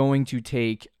I was going to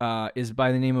take is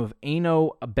by the name of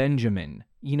Eno Benjamin.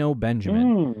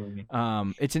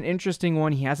 It's an interesting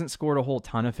one. He hasn't scored a whole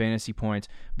ton of fantasy points,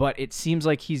 but it seems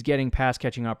like he's getting pass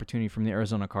catching opportunity from the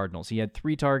Arizona Cardinals. He had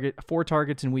 4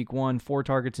 targets in week 1, 4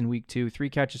 targets in week 2, 3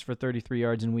 catches for 33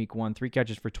 yards in week 1, 3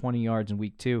 catches for 20 yards in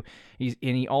week 2.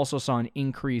 He also saw an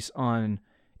increase in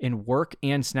work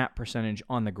and snap percentage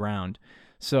on the ground.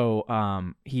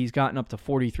 So he's gotten up to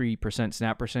 43%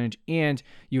 snap percentage, and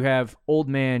you have old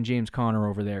man James Conner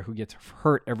over there who gets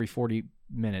hurt every 40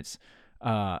 minutes.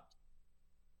 He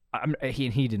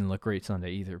didn't look great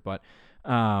Sunday either, but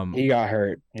he got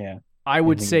hurt. Yeah, I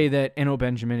would say that Eno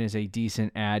Benjamin is a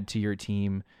decent add to your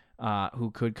team, who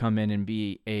could come in and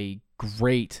be a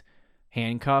great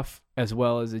handcuff as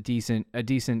well as a decent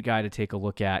guy to take a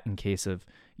look at in case of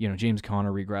James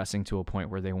Conner regressing to a point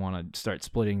where they want to start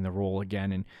splitting the role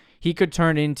again, and he could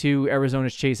turn into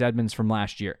Arizona's Chase Edmonds from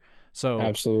last year. So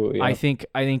absolutely, yeah. I think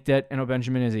that Eno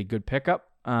Benjamin is a good pickup,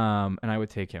 and I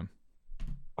would take him.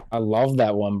 I love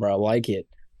that one, bro. I like it.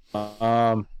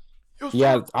 I'm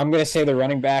gonna say the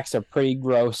running backs are pretty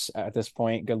gross at this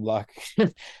point. Good luck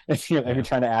if you're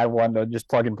trying to add one to just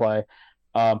plug and play.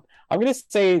 I'm gonna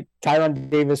say Tyron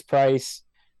Davis-Price.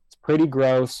 It's pretty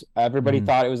gross. Everybody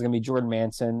thought it was gonna be Jordan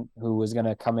Manson who was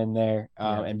gonna come in there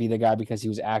and be the guy because he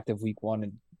was active week 1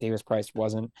 and Davis-Price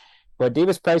wasn't. But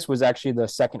Davis-Price was actually the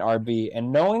second RB.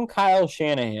 And knowing Kyle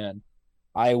Shanahan,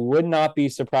 I would not be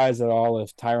surprised at all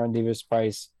if Tyron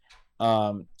Davis-Price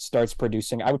starts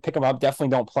producing, I would pick him up.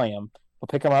 Definitely don't play him, but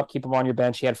pick him up, keep him on your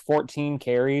bench. He had 14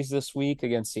 carries this week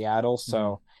against Seattle,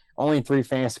 so only 3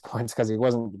 fantasy points because he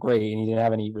wasn't great and he didn't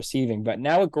have any receiving. But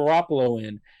now with Garoppolo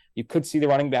in, you could see the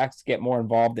running backs get more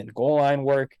involved in goal line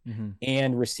work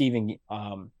and receiving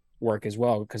work as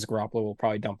well, because Garoppolo will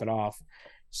probably dump it off.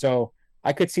 So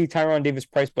I could see Tyron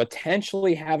Davis-Price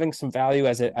potentially having some value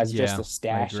as just a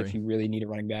stash if you really need a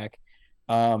running back.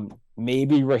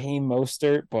 Maybe Raheem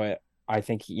Mostert, but I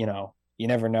think, you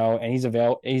never know. And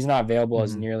he's not available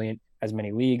as nearly as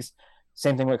many leagues.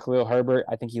 Same thing with Khalil Herbert.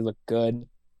 I think he looked good,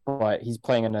 but he's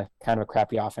playing in a kind of a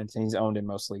crappy offense, and he's owned in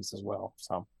most leagues as well.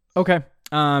 So okay.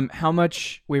 How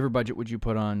much waiver budget would you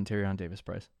put on Tyrion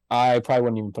Davis-Price? I probably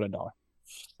wouldn't even put $1.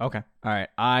 Okay. All right.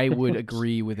 I would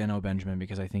agree with Eno Benjamin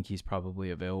because I think he's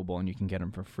probably available and you can get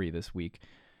him for free this week.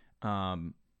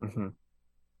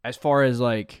 As far as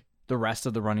like the rest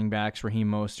of the running backs, Raheem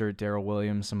Mostert, Darrell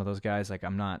Williams, some of those guys, like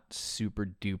I'm not super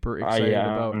duper excited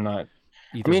about. I'm not.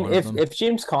 I mean, if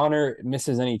James Conner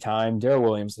misses any time, Darrell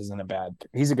Williams isn't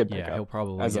he's a good pickup. Yeah, he'll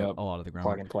probably get a lot of the ground.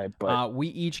 Plug and play. But we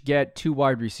each get 2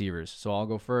 wide receivers. So I'll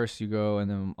go first, you go,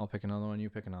 and then I'll pick another one, you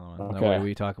pick another one. Okay. That way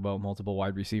we talk about multiple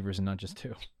wide receivers and not just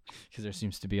 2, because there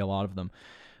seems to be a lot of them.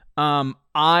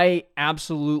 I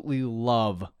absolutely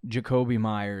love Jacoby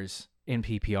Myers in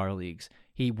PPR leagues.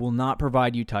 He will not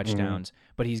provide you touchdowns,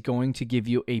 but he's going to give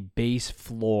you a base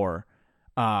floor.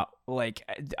 Like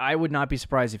I would not be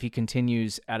surprised if he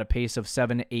continues at a pace of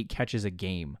 7 to 8 catches a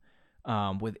game,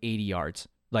 with 80 yards.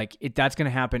 Like that's going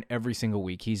to happen every single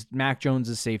week. He's Mac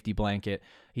Jones's safety blanket.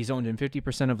 He's owned in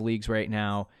 50% of leagues right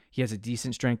now. He has a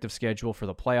decent strength of schedule for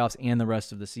the playoffs and the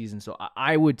rest of the season. So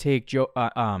I would take I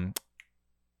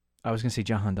was going to say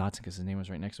Jahan Dotson because his name was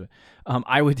right next to it.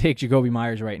 I would take Jacoby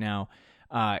Myers right now.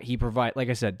 He like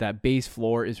I said, that base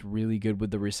floor is really good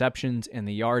with the receptions and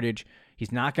the yardage.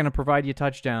 He's not going to provide you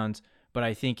touchdowns, but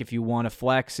I think if you want to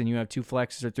flex and you have 2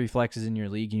 flexes or 3 flexes in your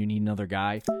league and you need another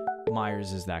guy,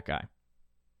 Myers is that guy.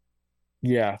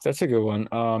 Yeah, that's a good one.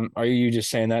 Are you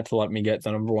just saying that to let me get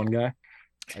the number 1 guy?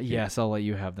 Yes, I'll let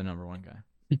you have the number 1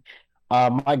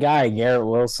 guy. My guy, Garrett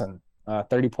Wilson,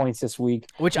 30 points this week.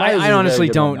 Which I honestly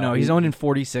don't know. He's owned in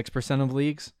 46% of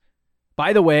leagues.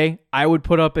 By the way, I would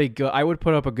put up a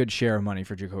good share of money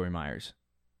for Jacoby Myers.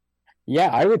 Yeah,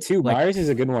 I would too. Like Myers is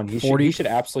a good one. He should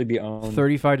absolutely be owned.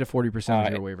 35 to 40%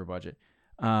 of your waiver budget.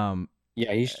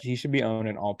 Yeah, he should be owned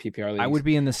in all PPR leagues. I would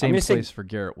be in the same place for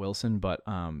Garrett Wilson, but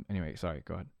anyway, sorry,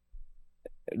 go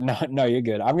ahead. No, you're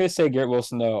good. I'm going to say Garrett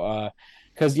Wilson though,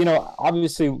 because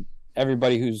obviously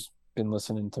everybody who's been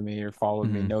listening to me or followed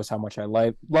me knows how much I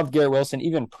love Garrett Wilson.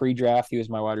 Even pre-draft, he was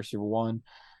my wide receiver 1.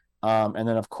 And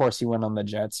then, of course, he went on the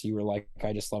Jets. You were like,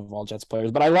 I just love all Jets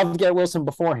players. But I loved Garrett Wilson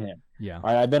before him. Yeah. All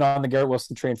right, I've been on the Garrett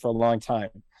Wilson train for a long time.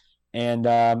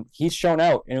 And he's shown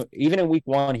out. And even in week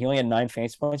 1, he only had 9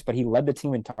 fantasy points, but he led the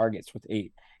team in targets with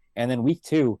 8. And then week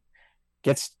 2,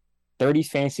 gets 30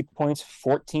 fantasy points,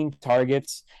 14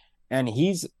 targets. And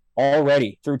he's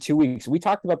already through 2 weeks. We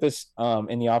talked about this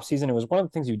in the offseason. It was one of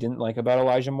the things you didn't like about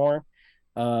Elijah Moore.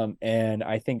 And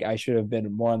I think I should have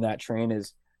been more on that train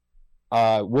is,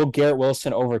 will Garrett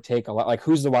Wilson overtake a lot? Like,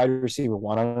 who's the wide receiver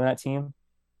 1 on that team?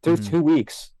 Through 2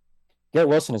 weeks, Garrett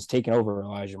Wilson has taken over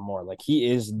Elijah Moore. Like, he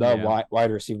is the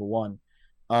wide receiver 1.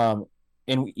 And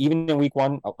even in week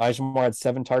 1, Elijah Moore had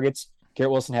 7 targets.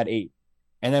 Garrett Wilson had 8.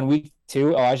 And then week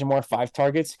 2, Elijah Moore 5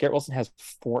 targets. Garrett Wilson has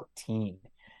 14.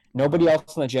 Nobody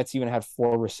else on the Jets even had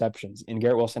 4 receptions, and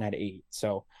Garrett Wilson had 8.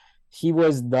 So he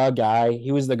was the guy.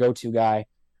 He was the go-to guy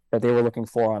that they were looking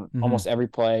for on almost every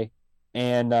play.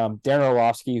 And Darren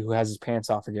Orlovsky, who has his pants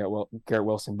off for Garrett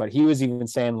Wilson, but he was even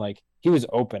saying, like, he was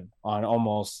open on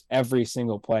almost every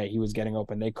single play. He was getting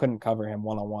open. They couldn't cover him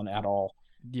one-on-one at all.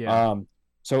 Yeah.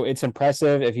 So it's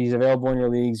impressive. If he's available in your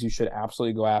leagues, you should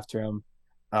absolutely go after him.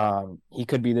 He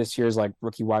could be this year's, like,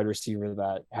 rookie wide receiver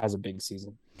that has a big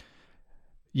season.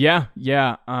 Yeah.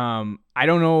 I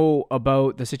don't know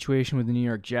about the situation with the New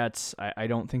York Jets. I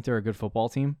don't think they're a good football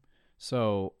team.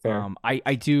 So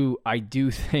I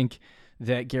do think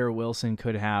that Garrett Wilson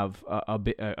could have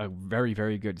a very,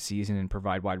 very good season and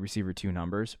provide wide receiver 2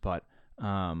 numbers, but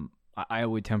I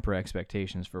would temper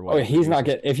expectations for what. Oh, he's not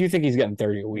getting. If you think he's getting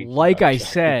 30 a week, like I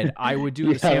said, I would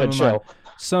do the same amount.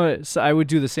 So I would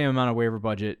do the same amount of waiver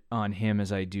budget on him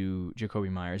as I do Jacoby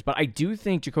Myers, but I do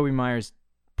think Jacoby Myers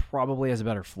probably has a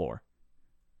better floor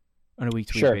on a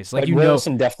week-to-week basis. Like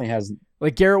Wilson definitely has.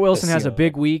 Like Garrett Wilson has a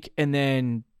big week, and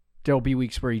then there'll be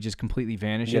weeks where he just completely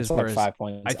vanishes. Whereas 5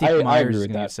 points. I think Myers is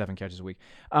going to get 7 catches a week.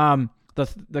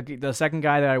 The second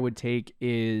guy that I would take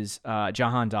is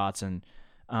Jahan Dotson.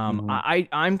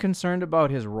 I'm concerned about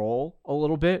his role a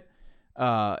little bit.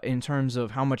 in terms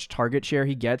of how much target share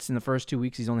he gets. In the first 2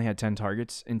 weeks, he's only had 10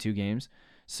 targets in 2 games.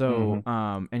 So,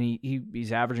 and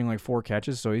he's averaging like 4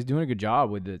 catches, so he's doing a good job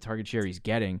with the target share he's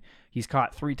getting. He's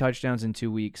caught 3 touchdowns in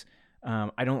 2 weeks.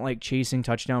 I don't like chasing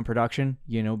touchdown production,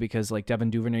 because like Devin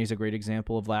Duvernay is a great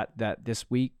example of that this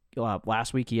week.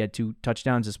 Last week he had 2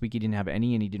 touchdowns. This week he didn't have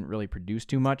any, and he didn't really produce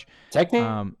too much.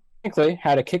 Technically,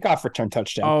 had a kickoff return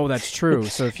touchdown. Oh, that's true.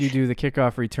 So if you do the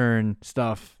kickoff return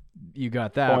stuff, you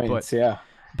got that. Points, yeah.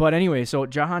 But anyway, so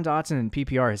Jahan Dotson in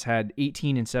PPR has had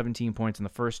 18 and 17 points in the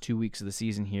first 2 weeks of the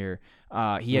season here.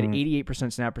 He had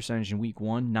 88% snap percentage in week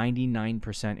 1,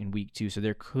 99% in week 2. So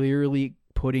they're clearly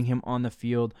putting him on the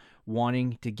field,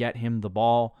 wanting to get him the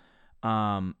ball.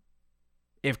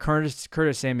 If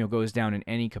Curtis Samuel goes down in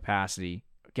any capacity,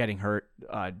 getting hurt,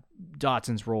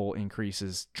 Dotson's role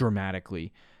increases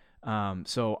dramatically.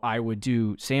 So I would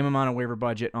do same amount of waiver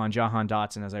budget on Jahan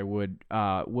Dotson as I would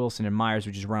Wilson and Myers,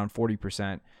 which is around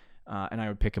 40%. And I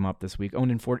would pick him up this week.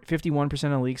 Owned in 51%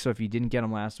 of the league, so if you didn't get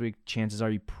him last week, chances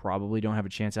are you probably don't have a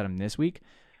chance at him this week.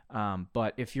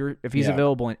 But if he's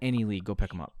available in any league, go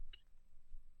pick him up.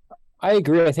 I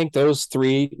agree. I think those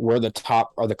 3 are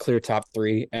the clear top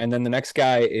 3. And then the next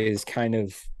guy is kind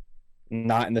of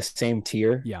not in the same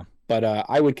tier. Yeah. But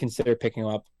I would consider picking him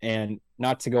up, and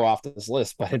not to go off this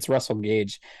list, but it's Russell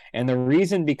Gage. And the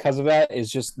reason because of that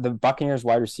is just the Buccaneers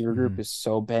wide receiver group is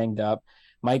so banged up.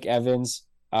 Mike Evans,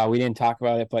 we didn't talk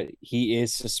about it, but he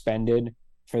is suspended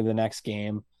for the next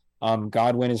game.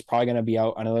 Godwin is probably going to be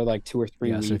out another like 2 or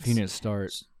 3 weeks. So if you need to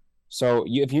start. So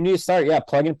if you need to start,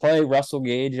 plug and play Russell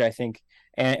Gage, I think.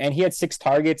 And he had 6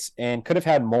 targets and could have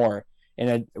had more in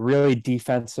a really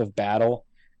defensive battle.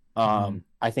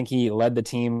 I think he led the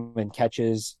team in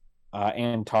catches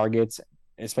and targets,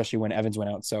 especially when Evans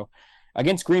went out. So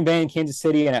against Green Bay and Kansas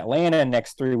City and Atlanta in the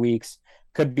next 3 weeks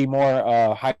could be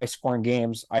more high-scoring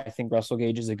games. I think Russell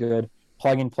Gage is a good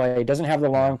plug-and-play. Doesn't have the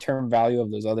long-term value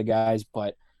of those other guys,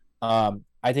 but I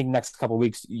think next couple of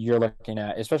weeks you're looking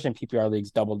at, especially in PPR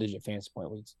leagues, double-digit fantasy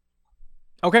point leagues.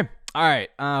 Okay. All right.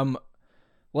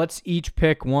 Let's each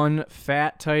pick one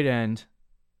fat tight end.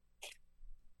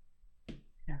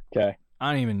 Okay.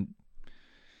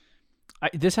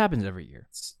 This happens every year.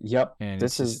 Yep. And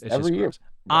this is every year.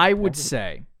 I would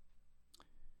say,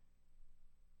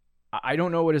 I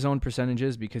don't know what his own percentage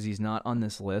is because he's not on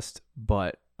this list,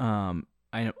 but I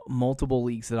know multiple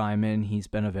leagues that I'm in, he's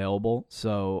been available.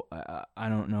 So I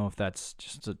don't know if that's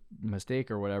just a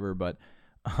mistake or whatever, but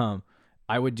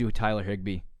I would do Tyler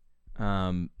Higbee.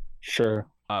 Sure.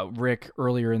 Rick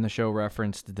earlier in the show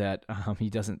referenced that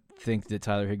he doesn't think that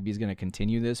Tyler Higbee is going to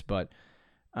continue this, but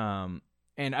and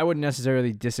I wouldn't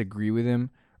necessarily disagree with him.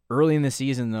 Early in the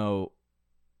season, though,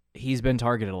 he's been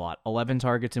targeted a lot. 11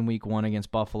 targets in week 1 against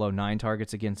Buffalo, 9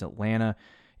 targets against Atlanta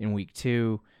in week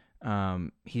 2.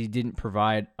 He didn't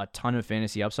provide a ton of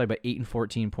fantasy upside, but 8 and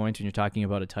 14 points when you're talking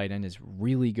about a tight end is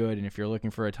really good. And if you're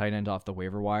looking for a tight end off the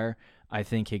waiver wire, I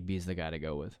think Higbee is the guy to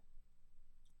go with.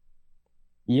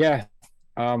 Yeah.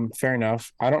 Fair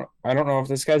enough. I don't know if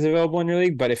this guy's available in your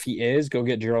league, but if he is, go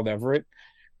get Gerald Everett.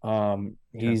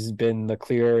 He's been the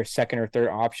clear second or third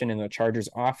option in the Chargers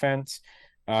offense.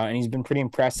 And he's been pretty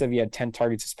impressive. He had 10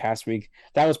 targets this past week.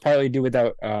 That was partly due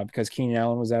without because Keenan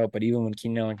Allen was out, but even when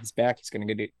Keenan Allen gets back, he's going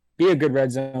to be a good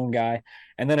red zone guy.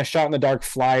 And then a shot in the dark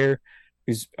flyer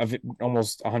who's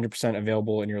almost 100%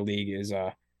 available in your league is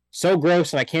so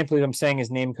gross, and I can't believe I'm saying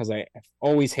his name because I've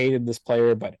always hated this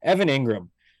player, but Evan Ingram.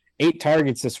 8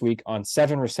 targets this week on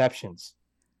 7 receptions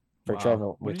for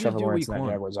Trevor Lawrence and that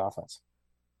Jaguars offense.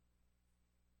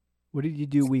 What did you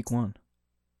do week 1?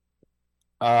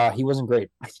 He wasn't great.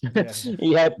 Yeah.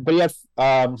 he had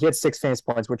 6 fantasy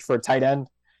points, which for a tight end,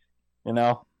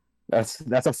 that's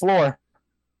a floor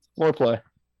play.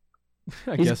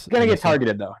 He's gonna get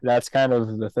targeted though. That's kind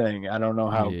of the thing. I don't know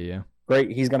how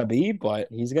great he's gonna be, but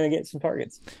he's gonna get some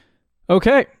targets.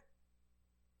 Okay,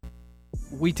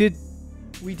 we did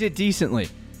decently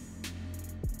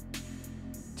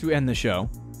to end the show.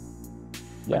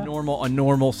 Yeah. A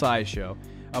normal size show.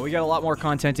 We got a lot more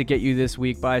content to get you this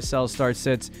week. Buy, sell, start,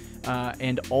 sits,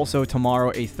 and also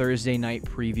tomorrow a Thursday night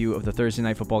preview of the Thursday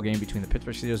night football game between the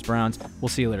Pittsburgh Steelers Browns. We'll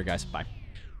see you later, guys. Bye.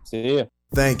 See ya.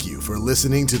 Thank you for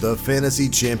listening to the Fantasy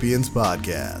Champions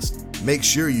Podcast. Make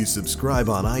sure you subscribe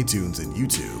on iTunes and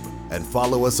YouTube and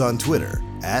follow us on Twitter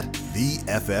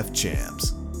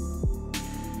 @TheFFChamps.